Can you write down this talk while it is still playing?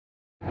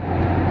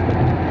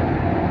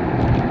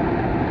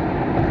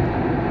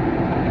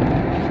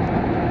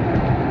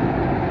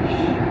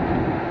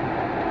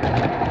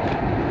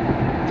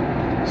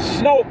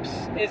Snopes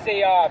is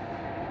a,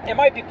 it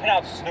might be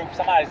pronounced Snoops,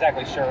 I'm not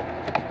exactly sure.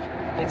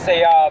 It's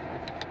a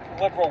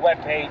liberal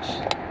webpage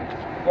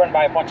run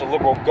by a bunch of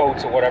liberal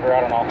goats or whatever, I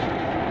don't know.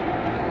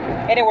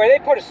 Anyway, they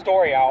put a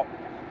story out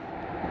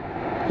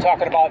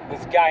talking about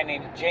this guy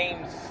named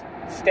James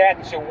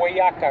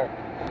Stachowiak.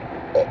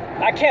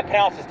 I can't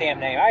pronounce his damn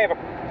name. I have a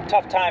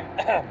tough time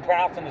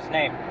pronouncing his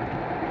name.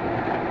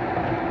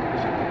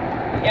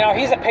 You know,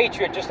 he's a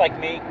patriot just like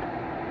me.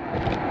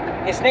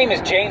 His name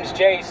is James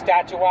J.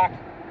 Stachowiak,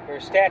 or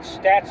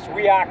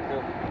Stachowiak,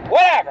 or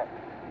whatever.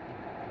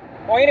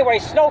 Well, anyway,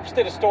 Snopes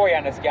did a story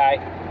on this guy,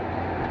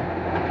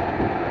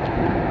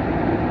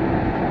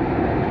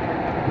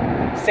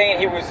 saying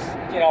he was,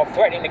 you know,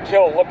 threatening to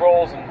kill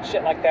liberals and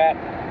shit like that.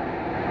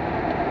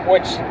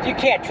 Which, you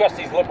can't trust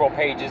these liberal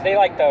pages. They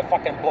like to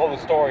fucking blow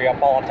the story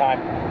up all the time.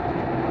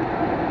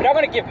 But I'm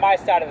going to give my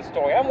side of the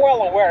story. I'm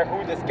well aware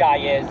who this guy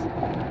is.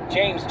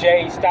 James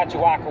J.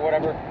 Stachowiak or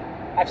whatever.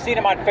 I've seen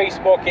him on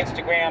Facebook,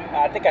 Instagram.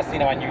 I think I've seen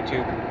him on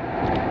YouTube.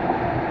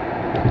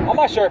 I'm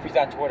not sure if he's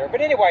on Twitter.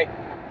 But anyway,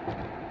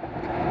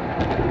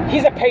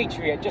 he's a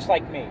patriot just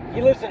like me.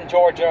 He lives in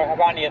Georgia,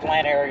 around the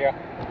Atlanta area.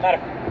 Not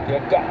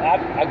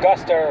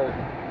Augusta or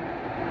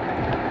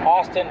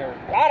Austin or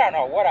I don't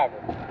know, whatever.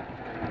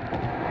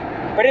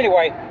 But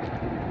anyway,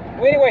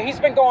 he's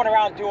been going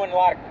around doing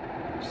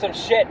some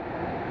shit,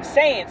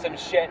 saying some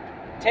shit,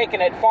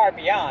 taking it far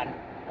beyond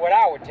what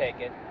I would take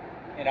it,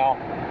 you know.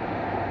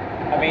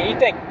 I mean, you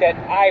think that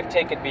I've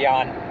taken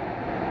beyond,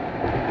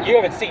 you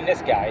haven't seen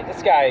this guy.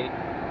 This guy,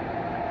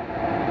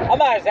 I'm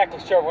not exactly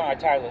sure when I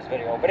title this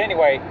video, but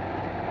anyway,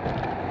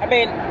 I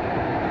mean,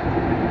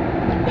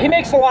 he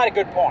makes a lot of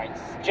good points.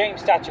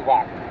 James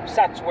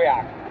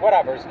Stachowiak,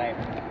 whatever his name.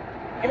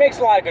 He makes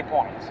a lot of good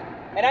points.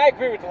 And I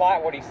agree with a lot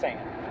of what he's saying.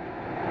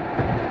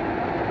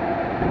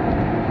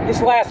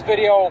 His last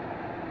video,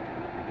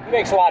 he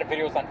makes a lot of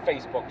videos on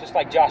Facebook, just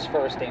like Josh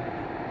Furstein.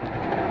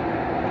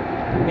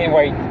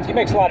 Anyway, he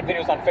makes a lot of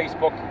videos on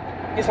Facebook.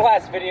 His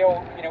last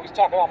video, you know, he's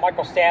talking about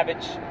Michael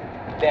Savage,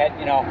 that,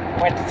 you know,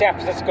 went to San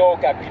Francisco,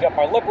 got beat up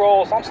by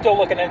liberals. I'm still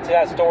looking into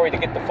that story to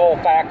get the full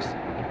facts.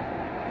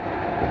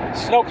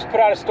 Snopes put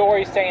out a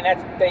story saying that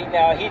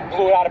he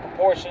blew it out of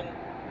proportion,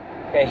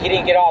 that he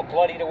didn't get all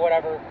bloodied or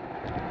whatever.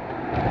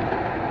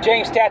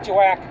 James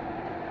Stachowiak,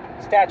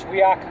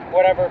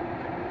 whatever,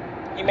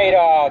 he made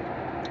a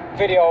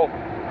video,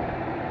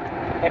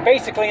 and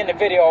basically in the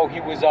video he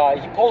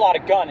pulled out a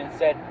gun and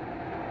said,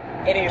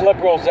 any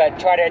liberals that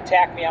try to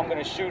attack me, I'm going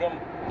to shoot them.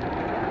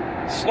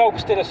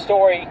 Snopes did a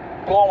story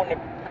blowing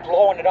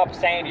it up,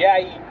 saying, yeah,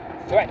 he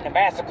threatened to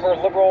massacre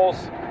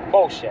liberals.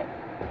 Bullshit.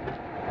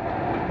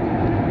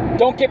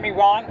 Don't get me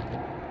wrong.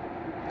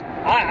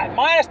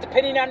 My honest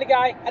opinion on the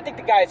guy, I think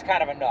the guy is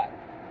kind of a nut.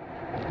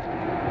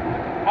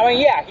 I mean,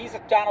 yeah, he's a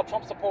Donald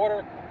Trump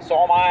supporter. So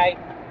am I.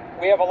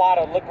 We have a lot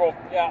of liberal,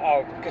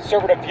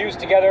 conservative views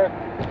together.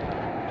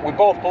 We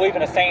both believe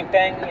in the same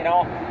thing, you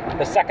know,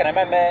 the Second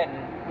Amendment,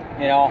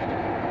 and, you know,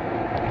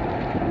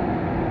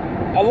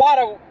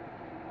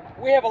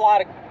 we have a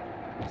lot of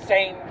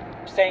same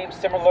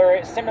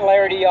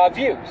similarity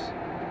views.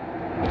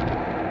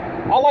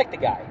 I like the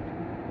guy,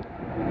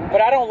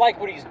 but I don't like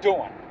what he's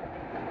doing.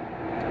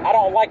 I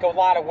don't like a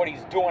lot of what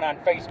he's doing on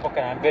Facebook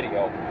and on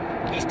video.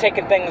 He's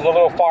taking things a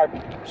little far,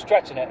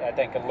 stretching it, I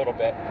think, a little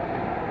bit.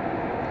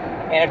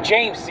 And if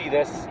James see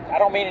this, I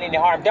don't mean any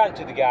harm done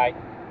to the guy.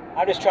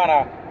 I'm just trying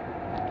to,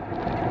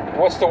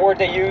 what's the word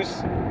they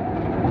use?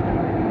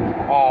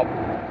 I'm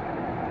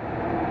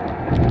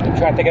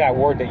trying to think of that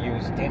word they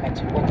use. Damn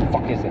it, what the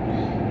fuck is it?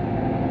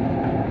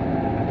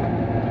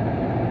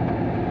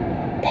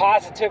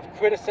 Positive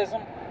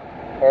criticism?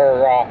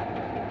 Or,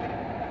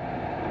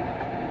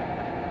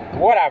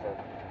 whatever.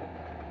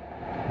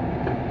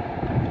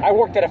 I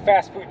worked at a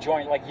fast food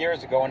joint like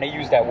years ago and they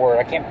used that word.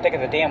 I can't think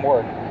of the damn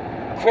word.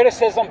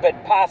 Criticism,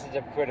 but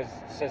positive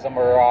criticism,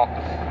 or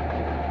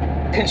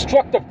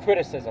constructive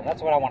criticism.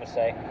 That's what I want to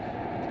say.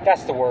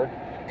 That's the word.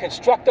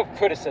 Constructive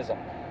criticism.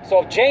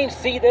 So if James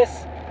see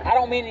this, I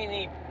don't mean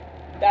any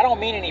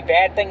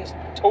bad things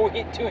to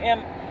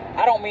him.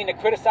 I don't mean to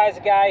criticize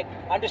the guy.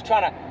 I'm just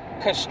trying to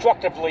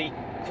constructively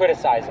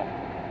criticize him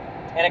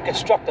in a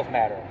constructive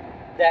manner.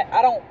 That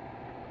I don't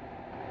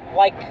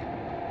like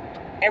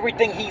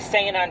everything he's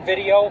saying on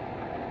video.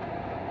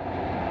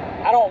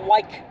 I don't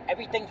like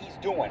everything he's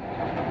doing.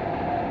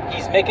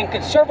 He's making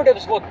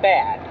conservatives look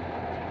bad.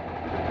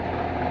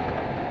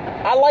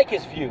 I like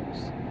his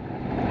views.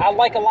 I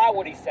like a lot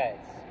what he says.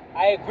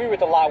 I agree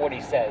with a lot what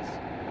he says.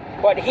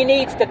 But he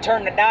needs to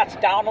turn the notch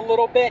down a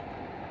little bit,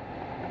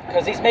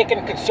 because he's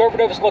making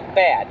conservatives look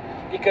bad.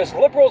 Because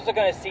liberals are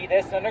going to see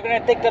this and they're going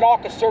to think that all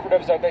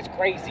conservatives are this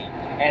crazy,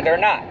 and they're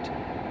not.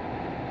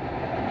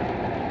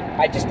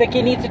 I just think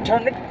he needs to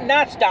turn the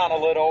notch down a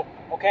little,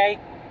 okay?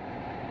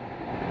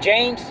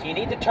 James, you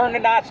need to turn the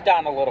notch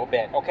down a little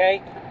bit,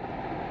 okay?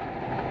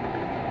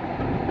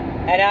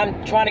 And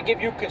I'm trying to give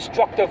you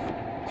constructive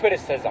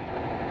criticism.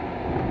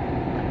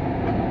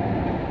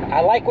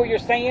 I like what you're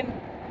saying.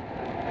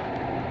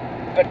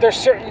 But there's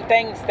certain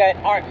things that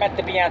aren't meant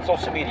to be on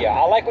social media.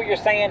 I like what you're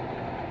saying.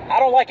 I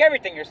don't like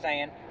everything you're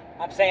saying.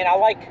 I'm saying I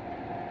like...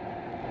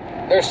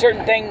 There's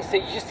certain things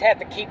that you just have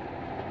to keep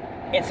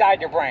inside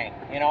your brain,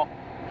 you know?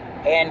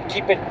 And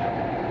keep it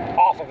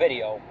off of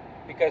video.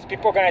 Because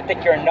people are going to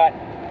think you're a nut.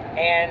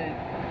 And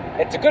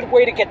it's a good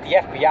way to get the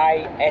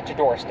FBI at your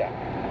doorstep.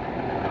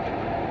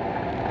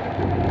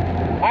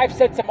 I've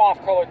said some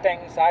off-color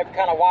things. I've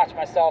kind of watched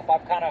myself.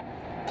 I've kind of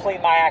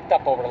cleaned my act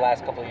up over the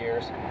last couple of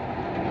years.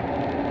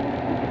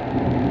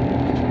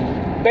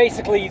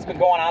 Basically, he's been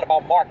going on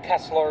about Mark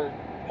Kessler.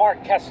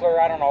 Mark Kessler,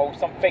 I don't know,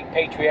 some fake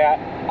patriot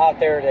out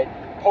there that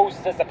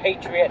poses as a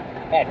patriot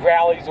at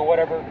rallies or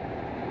whatever.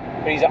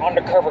 But he's an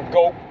undercover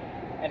goat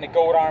in the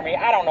goat army.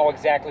 I don't know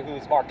exactly who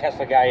this Mark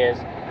Kessler guy is.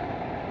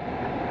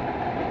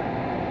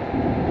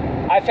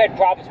 I've had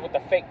problems with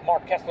the fake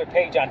Mark Kessler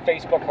page on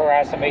Facebook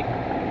harassing me.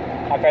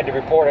 I've had to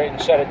report it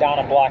and shut it down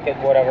and block it,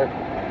 whatever.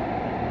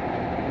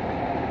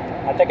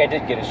 I think I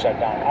did get it shut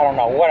down. I don't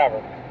know,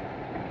 whatever.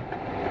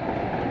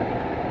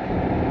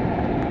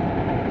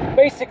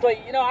 Basically,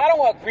 you know, I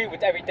don't agree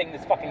with everything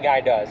this fucking guy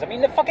does. I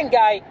mean, the fucking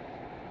guy,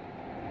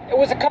 it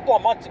was a couple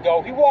of months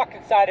ago, he walked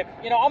inside of,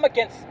 you know, I'm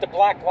against the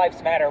Black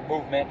Lives Matter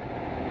movement,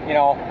 you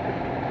know,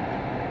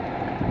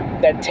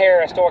 that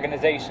terrorist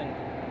organization.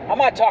 I'm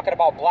not talking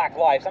about black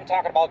lives, I'm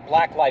talking about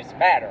Black Lives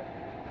Matter.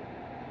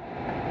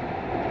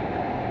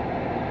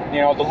 You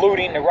know, the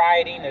looting, the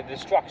rioting, the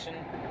destruction.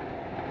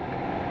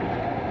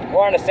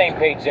 We're on the same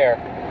page there.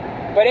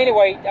 But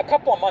anyway, a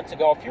couple of months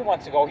ago, a few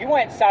months ago, he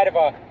went inside of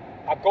a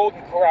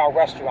Golden Corral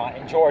restaurant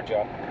in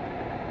Georgia,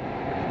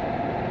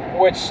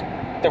 which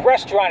the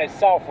restaurant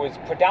itself was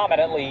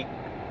predominantly,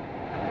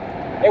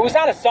 it was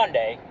on a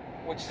Sunday,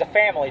 which is a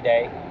family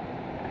day.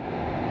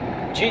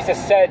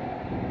 Jesus said,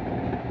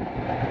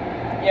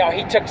 you know,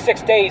 he took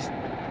 6 days,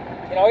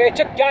 you know, it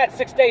took God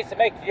 6 days to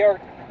make the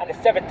earth. On the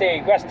seventh day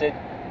he rested.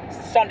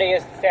 Sunday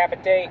is the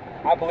Sabbath day.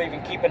 I believe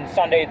in keeping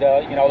Sunday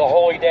the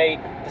holy day,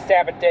 the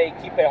Sabbath day,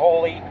 keep it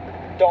holy.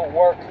 Don't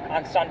work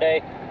on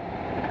Sunday.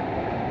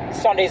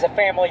 Sunday's a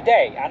family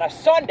day. On a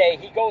Sunday,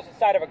 he goes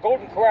inside of a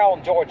Golden Corral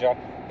in Georgia,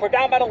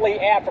 predominantly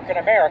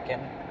African-American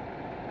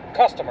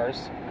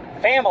customers,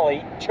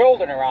 family,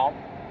 children around,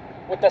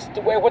 with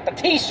the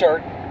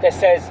t-shirt that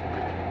says,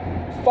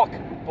 "Fuck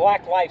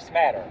Black Lives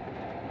Matter."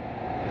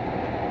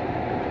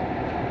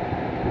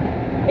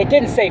 It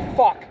didn't say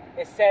fuck.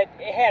 It said,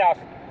 it had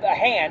a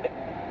hand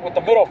with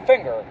the middle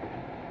finger,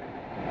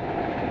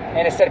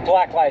 and it said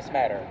Black Lives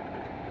Matter.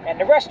 And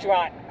the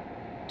restaurant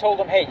told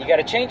him, hey, you got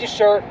to change your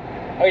shirt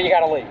or you got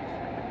to leave.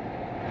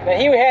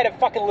 And he had a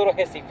fucking little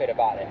hissy fit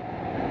about it.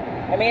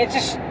 I mean, it's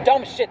just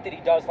dumb shit that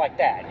he does like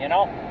that, you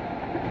know?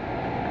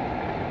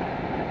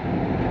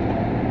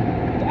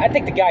 I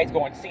think the guy's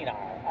going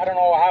senile. I don't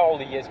know how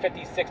old he is,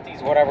 50s,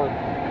 60s, whatever.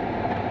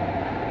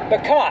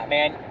 But come on,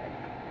 man.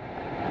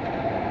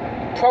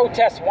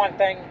 Protest one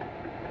thing,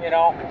 you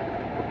know?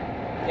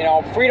 You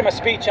know, freedom of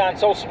speech on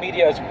social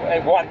media is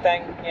one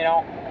thing, you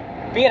know?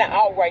 Being an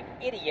outright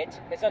idiot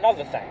is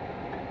another thing.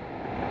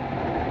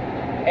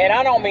 And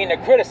I don't mean to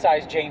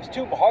criticize James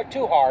too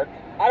hard.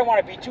 I don't want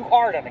to be too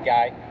hard on the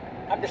guy.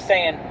 I'm just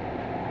saying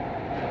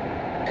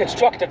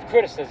constructive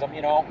criticism,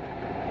 you know.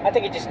 I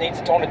think he just needs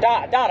to tone it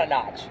down a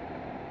notch.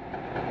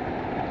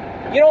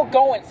 You don't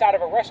go inside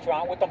of a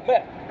restaurant with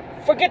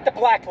forget the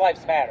Black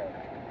Lives Matter.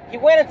 He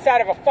went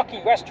inside of a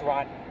fucking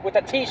restaurant with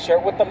a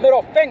t-shirt with the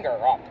middle finger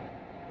up.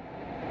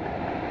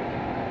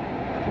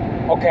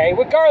 Okay,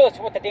 regardless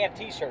of what the damn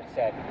t-shirt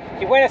said.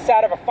 He went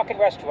inside of a fucking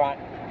restaurant,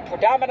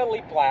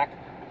 predominantly black,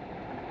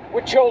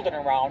 with children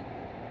around,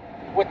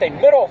 with a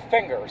middle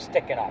finger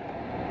sticking up.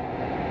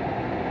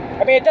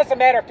 I mean, it doesn't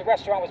matter if the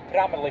restaurant was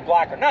predominantly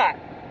black or not.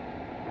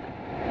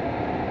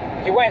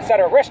 He went inside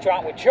of a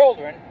restaurant with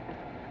children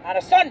on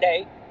a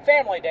Sunday,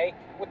 family day,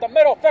 with the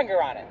middle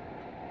finger on it.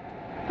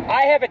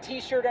 I have a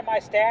t-shirt in my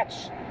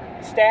stash.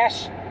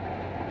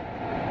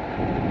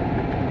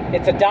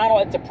 It's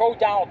a pro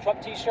Donald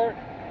Trump t-shirt,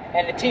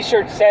 and the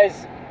t-shirt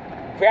says,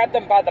 "Grab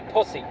them by the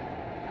pussy,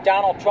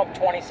 Donald Trump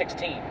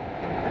 2016.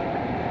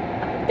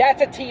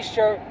 That's a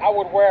t-shirt I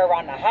would wear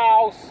around the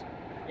house,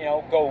 you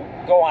know, go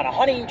on a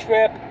hunting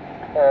trip,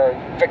 or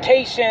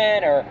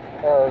vacation, or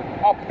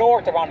up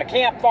north around the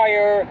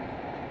campfire.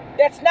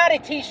 That's not a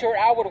t-shirt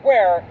I would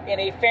wear in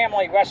a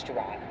family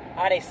restaurant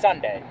on a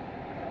Sunday.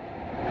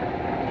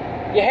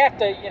 You have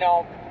to, you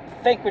know,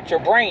 think with your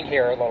brain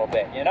here a little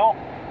bit, you know?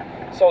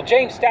 So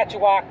James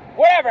Stachowiak,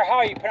 whatever,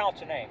 how you pronounce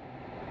your name.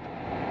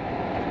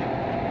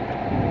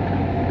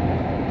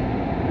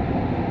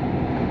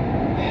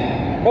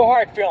 No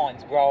hard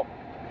feelings, bro.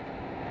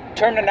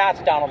 Turn the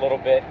knots down a little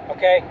bit,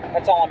 okay?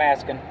 That's all I'm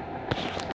asking.